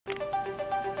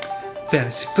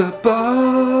Fantasy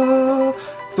football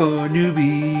for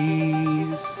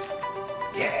newbies.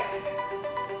 Yeah.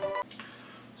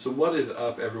 So what is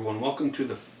up, everyone? Welcome to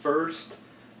the first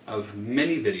of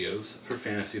many videos for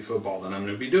fantasy football that I'm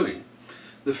going to be doing.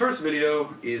 The first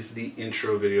video is the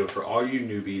intro video for all you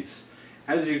newbies.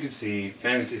 As you can see,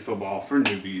 fantasy football for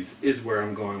newbies is where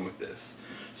I'm going with this.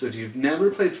 So if you've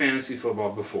never played fantasy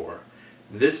football before,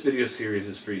 this video series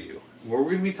is for you. What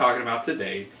we're going to be talking about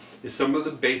today is some of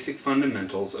the basic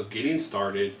fundamentals of getting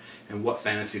started and what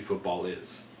fantasy football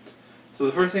is. So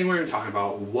the first thing we're going to talk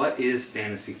about, what is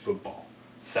fantasy football?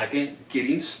 Second,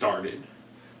 getting started.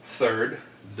 Third,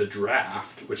 the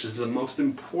draft, which is the most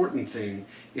important thing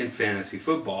in fantasy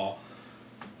football.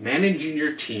 Managing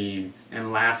your team.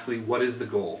 And lastly, what is the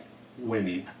goal?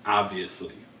 Winning,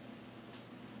 obviously.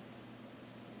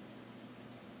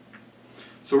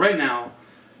 So right now,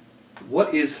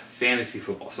 what is fantasy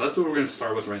football? So that's what we're going to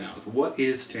start with right now. What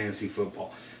is fantasy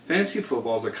football? Fantasy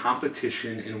football is a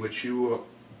competition in which you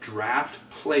draft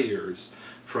players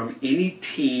from any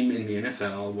team in the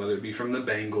NFL, whether it be from the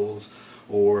Bengals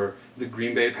or the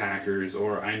Green Bay Packers,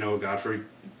 or I know, God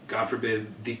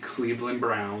forbid, the Cleveland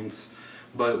Browns.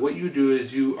 But what you do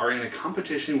is you are in a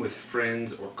competition with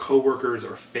friends or coworkers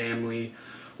or family,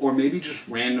 or maybe just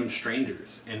random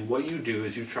strangers. And what you do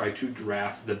is you try to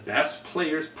draft the best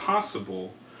players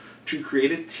possible to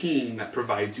create a team that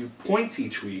provides you points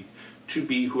each week to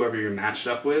be whoever you're matched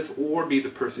up with, or be the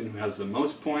person who has the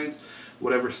most points.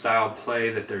 Whatever style of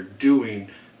play that they're doing,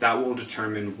 that will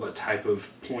determine what type of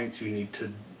points you need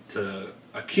to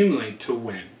accumulate to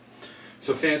win.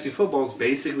 So fantasy football is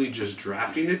basically just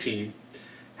drafting a team.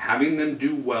 Having them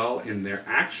do well in their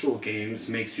actual games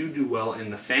makes you do well in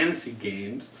the fantasy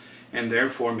games, and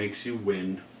therefore makes you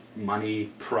win money,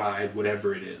 pride,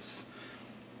 whatever it is.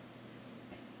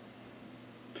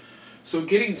 So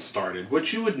getting started,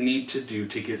 what you would need to do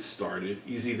to get started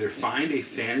is either find a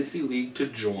fantasy league to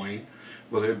join,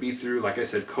 whether it be through, like I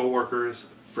said, coworkers,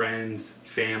 friends,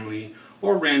 family,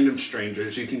 or random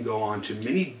strangers. You can go on to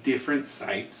many different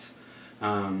sites.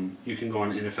 You can go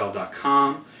on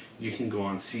NFL.com. You can go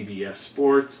on CBS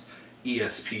Sports,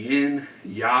 ESPN,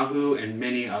 Yahoo, and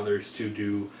many others to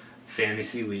do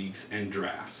fantasy leagues and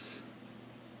drafts.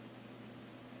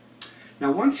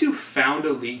 Now, once you've found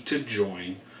a league to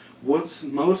join, what's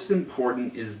most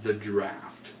important is the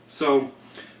draft. So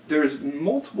there's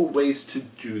multiple ways to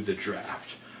do the draft.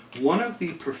 One of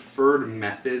the preferred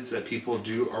methods that people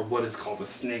do are what is called a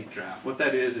snake draft. What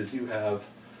that is you have,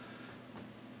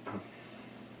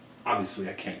 obviously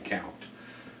I can't count.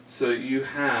 So you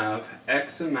have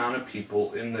X amount of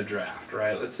people in the draft,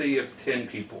 right? Let's say you have 10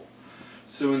 people.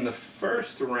 So in the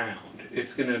first round,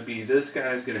 it's going to be, this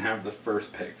guy's going to have the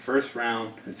first pick. First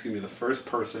round, it's going to be the first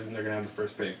person, they're going to have the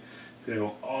first pick. It's going to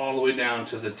go all the way down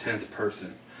to the 10th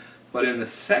person. But in the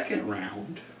second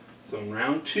round, so in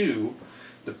round 2,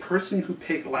 the person who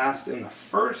picked last in the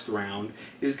first round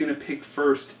is going to pick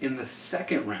first in the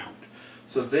second round.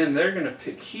 So then they're going to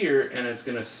pick here, and it's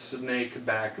going to snake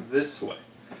back this way.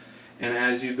 And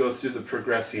as you go through the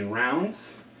progressing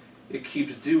rounds, it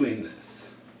keeps doing this.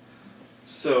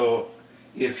 So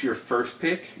if your first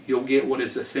pick, you'll get what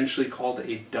is essentially called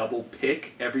a double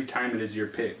pick every time it is your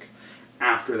pick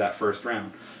after that first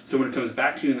round. So when it comes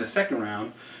back to you in the second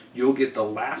round, you'll get the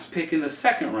last pick in the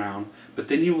second round, but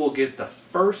then you will get the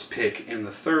first pick in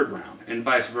the third round, and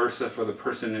vice versa for the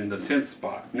person in the 10th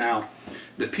spot. Now,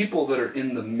 the people that are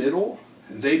in the middle,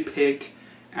 they pick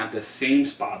at the same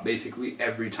spot basically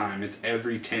every time. It's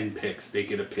every 10 picks they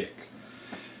get a pick.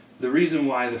 The reason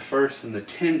why the first and the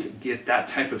 10th get that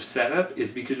type of setup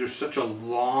is because there's such a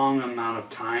long amount of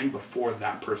time before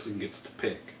that person gets to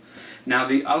pick. Now,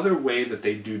 the other way that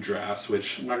they do drafts,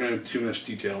 which I'm not going to go into too much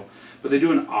detail, but they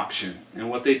do an auction. And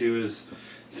what they do is,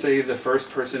 say the first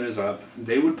person is up,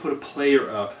 they would put a player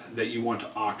up that you want to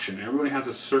auction. Everybody has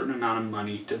a certain amount of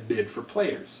money to bid for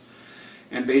players.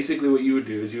 And basically what you would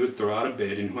do is you would throw out a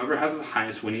bid, and whoever has the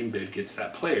highest winning bid gets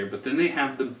that player. But then they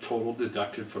have the total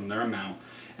deducted from their amount,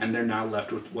 and they're now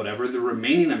left with whatever the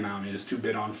remaining amount is to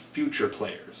bid on future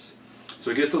players.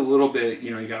 So it gets a little bit,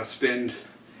 you got to spend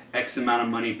X amount of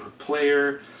money per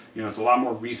player. It's a lot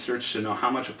more research to know how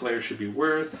much a player should be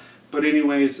worth. But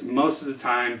anyways, most of the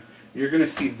time, you're going to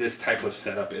see this type of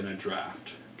setup in a draft,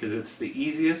 because it's the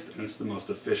easiest and it's the most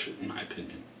efficient, in my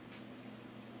opinion.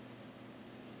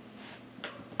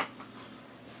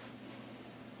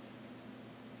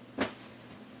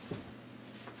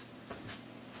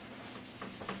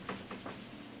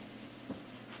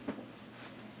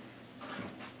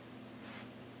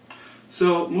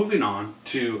 So moving on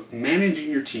to managing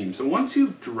your team. So once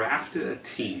you've drafted a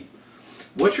team,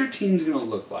 what your team's going to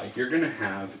look like, you're going to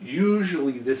have,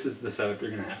 usually this is the setup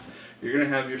you're going to have. You're going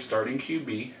to have your starting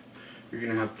QB. You're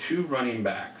going to have 2 running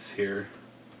backs here.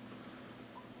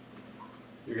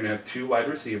 You're going to have 2 wide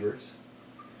receivers.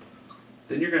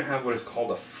 Then you're going to have what is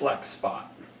called a flex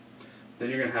spot. Then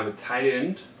you're going to have a tight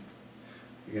end.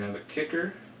 You're going to have a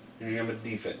kicker. And you're going to have a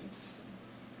defense,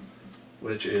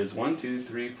 which is 1, 2,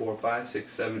 3, 4, 5,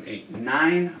 6, 7, 8,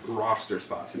 9 roster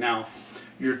spots. Now,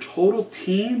 your total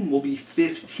team will be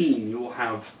 15. You will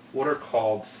have what are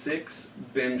called 6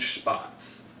 bench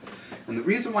spots. And the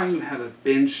reason why you have a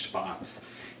bench spots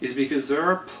is because there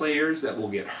are players that will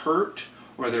get hurt,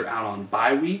 or they're out on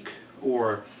bye week,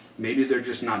 or maybe they're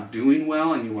just not doing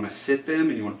well and you want to sit them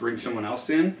and you want to bring someone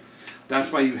else in.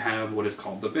 That's why you have what is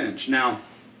called the bench. Now,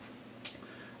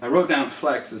 I wrote down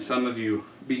flex, and some of you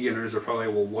beginners are probably,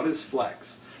 well, what is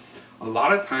flex? A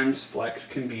lot of times flex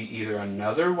can be either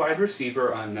another wide receiver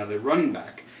or another running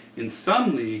back. In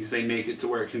some leagues, they make it to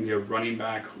where it can be a running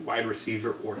back, wide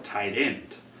receiver, or tight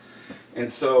end. And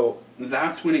so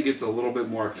that's when it gets a little bit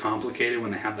more complicated,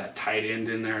 when they have that tight end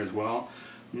in there as well.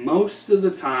 Most of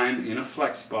the time in a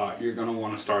flex spot, you're going to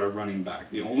want to start a running back.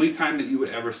 The only time that you would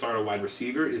ever start a wide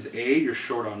receiver is A, you're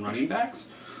short on running backs,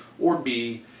 or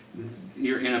B,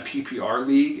 you're in a PPR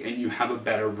league and you have a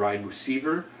better wide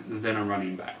receiver than a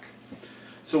running back.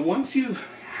 So once you've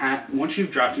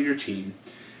drafted your team,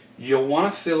 you'll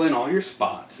want to fill in all your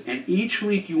spots, and each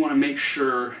week you want to make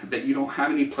sure that you don't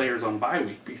have any players on bye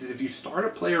week, because if you start a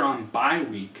player on bye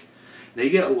week, they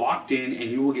get locked in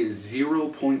and you will get 0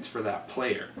 points for that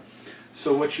player.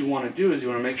 So what you want to do is you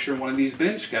want to make sure one of these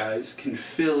bench guys can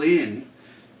fill in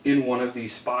one of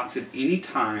these spots at any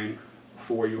time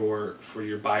for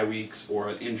your bye weeks or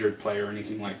an injured player or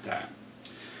anything like that.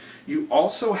 You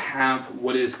also have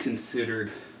what is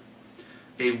considered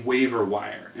a waiver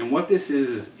wire. And what this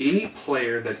is any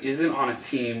player that isn't on a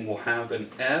team will have an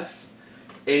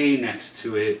FA next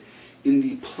to it in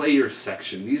the players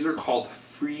section. These are called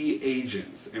free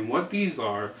agents. And what these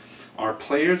are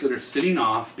players that are sitting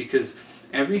off because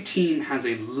every team has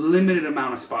a limited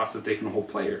amount of spots that they can hold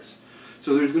players.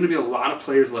 So there's going to be a lot of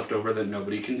players left over that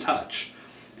nobody can touch.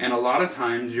 And a lot of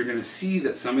times you're going to see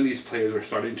that some of these players are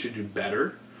starting to do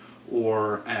better,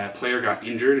 or a player got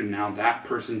injured and now that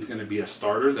person's going to be a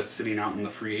starter that's sitting out in the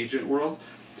free agent world.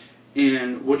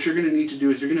 And what you're going to need to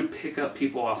do is you're going to pick up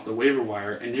people off the waiver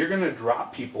wire, and you're going to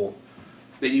drop people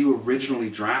that you originally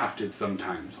drafted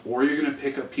sometimes. Or you're going to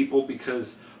pick up people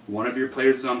because one of your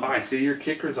players is on bye. Say your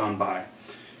kicker's on bye.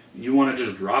 You want to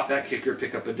just drop that kicker,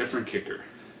 pick up a different kicker.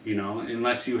 You know,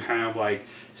 unless you have like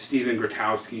Steven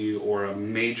Grotowski or a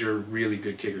major really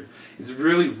good kicker. It's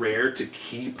really rare to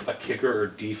keep a kicker or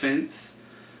defense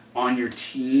on your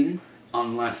team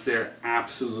unless they're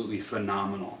absolutely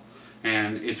phenomenal.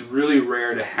 And it's really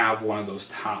rare to have one of those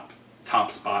top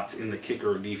spots in the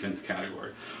kicker or defense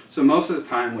category. So most of the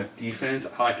time with defense,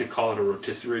 I like to call it a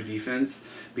rotisserie defense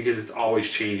because it's always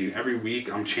changing. Every week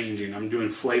I'm changing. I'm doing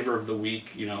flavor of the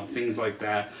week, you know, things like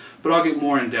that. But I'll get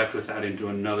more in depth with that into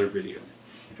another video.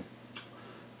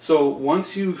 So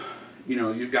once you've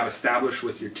got established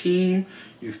with your team,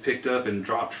 you've picked up and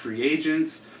dropped free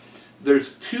agents,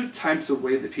 there's 2 types of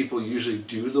way that people usually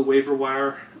do the waiver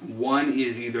wire. One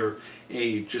is either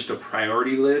just a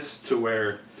priority list, to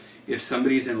where if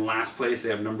somebody's in last place, they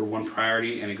have number 1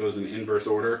 priority, and it goes in inverse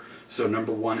order. So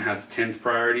number 1 has 10th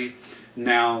priority.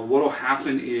 Now, what will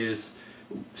happen is,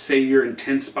 say you're in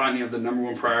 10th spot and you have the number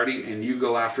 1 priority, and you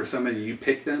go after somebody, you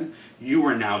pick them, you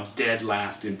are now dead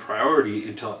last in priority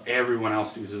until everyone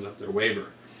else uses up their waiver.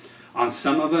 On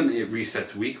some of them, it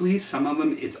resets weekly. Some of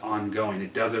them, it's ongoing.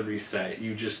 It doesn't reset.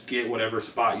 You just get whatever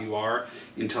spot you are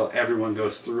until everyone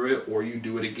goes through it, or you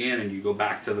do it again and you go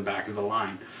back to the back of the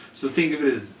line. So think of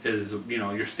it as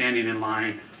you're standing in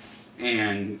line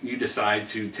and you decide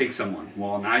to take someone.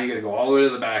 Well, now you got to go all the way to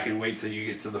the back and wait till you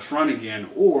get to the front again,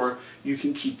 or you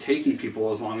can keep taking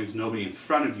people as long as nobody in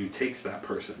front of you takes that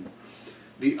person.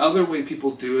 The other way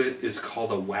people do it is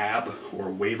called a WAB, or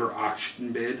waiver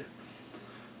auction bid.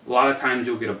 A lot of times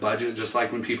you'll get a budget, just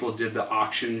like when people did the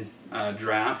auction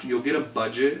draft, you'll get a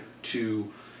budget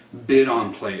to bid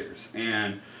on players.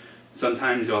 And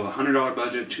sometimes you'll have a $100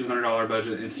 budget, $200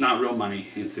 budget. It's not real money,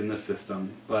 it's in the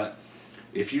system. But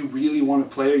if you really want a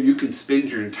player, you can spend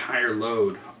your entire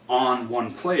load on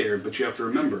one player, but you have to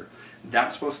remember,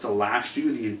 that's supposed to last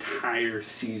you the entire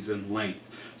season length.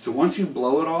 So once you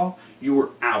blow it all, you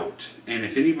are out. And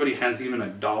if anybody has even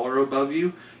 $1 above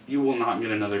you, you will not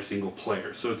get another single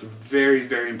player. So it's very,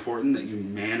 very important that you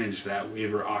manage that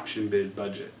waiver auction bid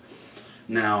budget.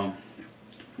 Now,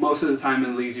 most of the time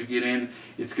in the leagues you get in,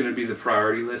 it's going to be the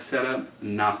priority list setup,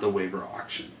 not the waiver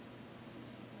auction.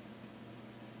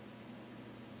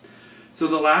 So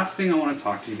the last thing I want to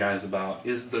talk to you guys about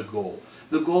is the goal.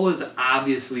 The goal is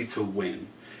obviously to win.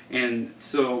 And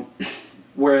so,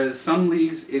 whereas some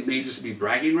leagues it may just be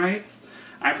bragging rights,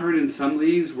 I've heard in some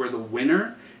leagues where the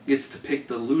winner gets to pick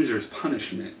the loser's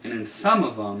punishment. And in some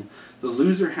of them, the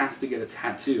loser has to get a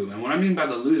tattoo. And what I mean by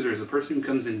the loser is the person who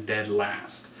comes in dead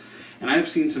last. And I've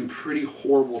seen some pretty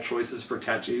horrible choices for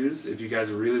tattoos if you guys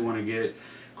really want to get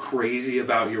crazy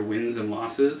about your wins and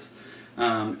losses.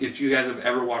 If you guys have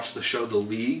ever watched the show The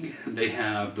League, they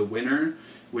have the winner,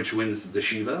 which wins the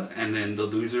Shiva, and then the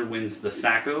loser wins the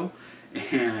Sacco,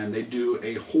 and they do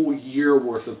a whole year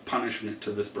worth of punishment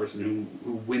to this person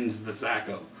who wins the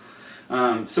Sacco.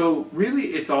 So really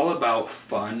it's all about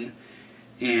fun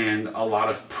and a lot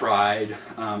of pride.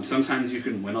 Sometimes you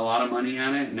can win a lot of money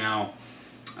on it. Now,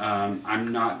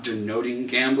 I'm not denoting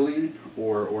gambling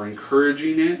or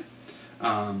encouraging it.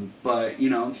 But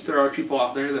you know, there are people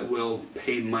out there that will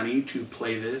pay money to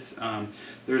play this.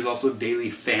 There's also daily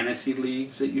fantasy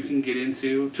leagues that you can get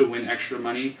into to win extra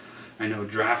money. I know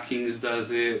DraftKings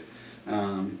does it.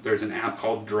 There's an app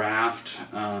called Draft.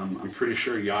 I'm pretty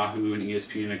sure Yahoo and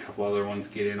ESPN and a couple other ones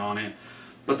get in on it.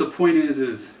 But the point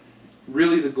is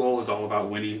really the goal is all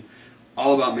about winning,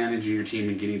 all about managing your team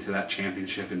and getting to that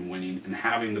championship and winning and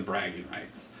having the bragging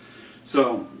rights.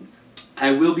 So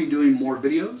I will be doing more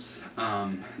videos.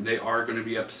 They are going to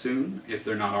be up soon if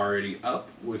they're not already up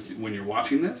when you're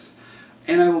watching this.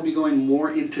 And I will be going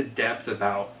more into depth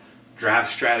about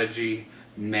draft strategy,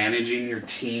 managing your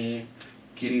team,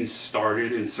 getting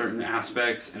started in certain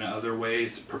aspects and other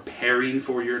ways, preparing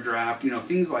for your draft, you know,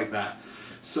 things like that.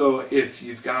 So if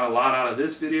you've got a lot out of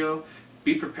this video,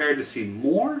 be prepared to see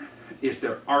more. If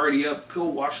they're already up, go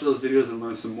watch those videos and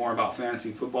learn some more about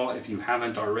fantasy football if you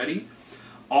haven't already.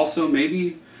 Also,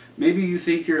 maybe you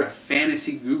think you're a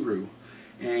fantasy guru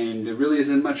and there really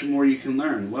isn't much more you can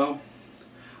learn. Well,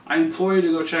 I implore you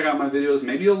to go check out my videos.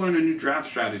 Maybe you'll learn a new draft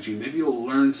strategy. Maybe you'll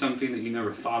learn something that you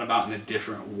never thought about in a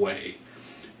different way.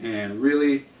 And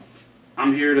really,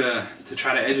 I'm here to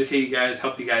try to educate you guys,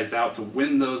 help you guys out to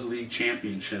win those league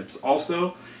championships.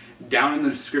 Also, down in the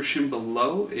description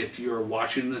below, if you're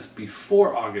watching this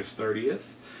before August 30th,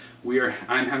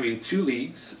 I'm having two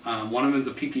leagues. One of them is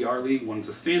a PPR league, one's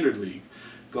a standard league.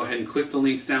 Go ahead and click the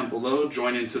links down below,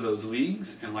 join into those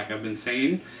leagues, and like I've been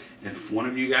saying, if one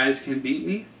of you guys can beat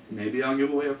me, maybe I'll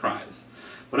give away a prize.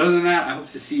 But other than that, I hope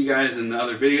to see you guys in the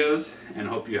other videos, and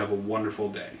hope you have a wonderful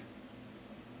day.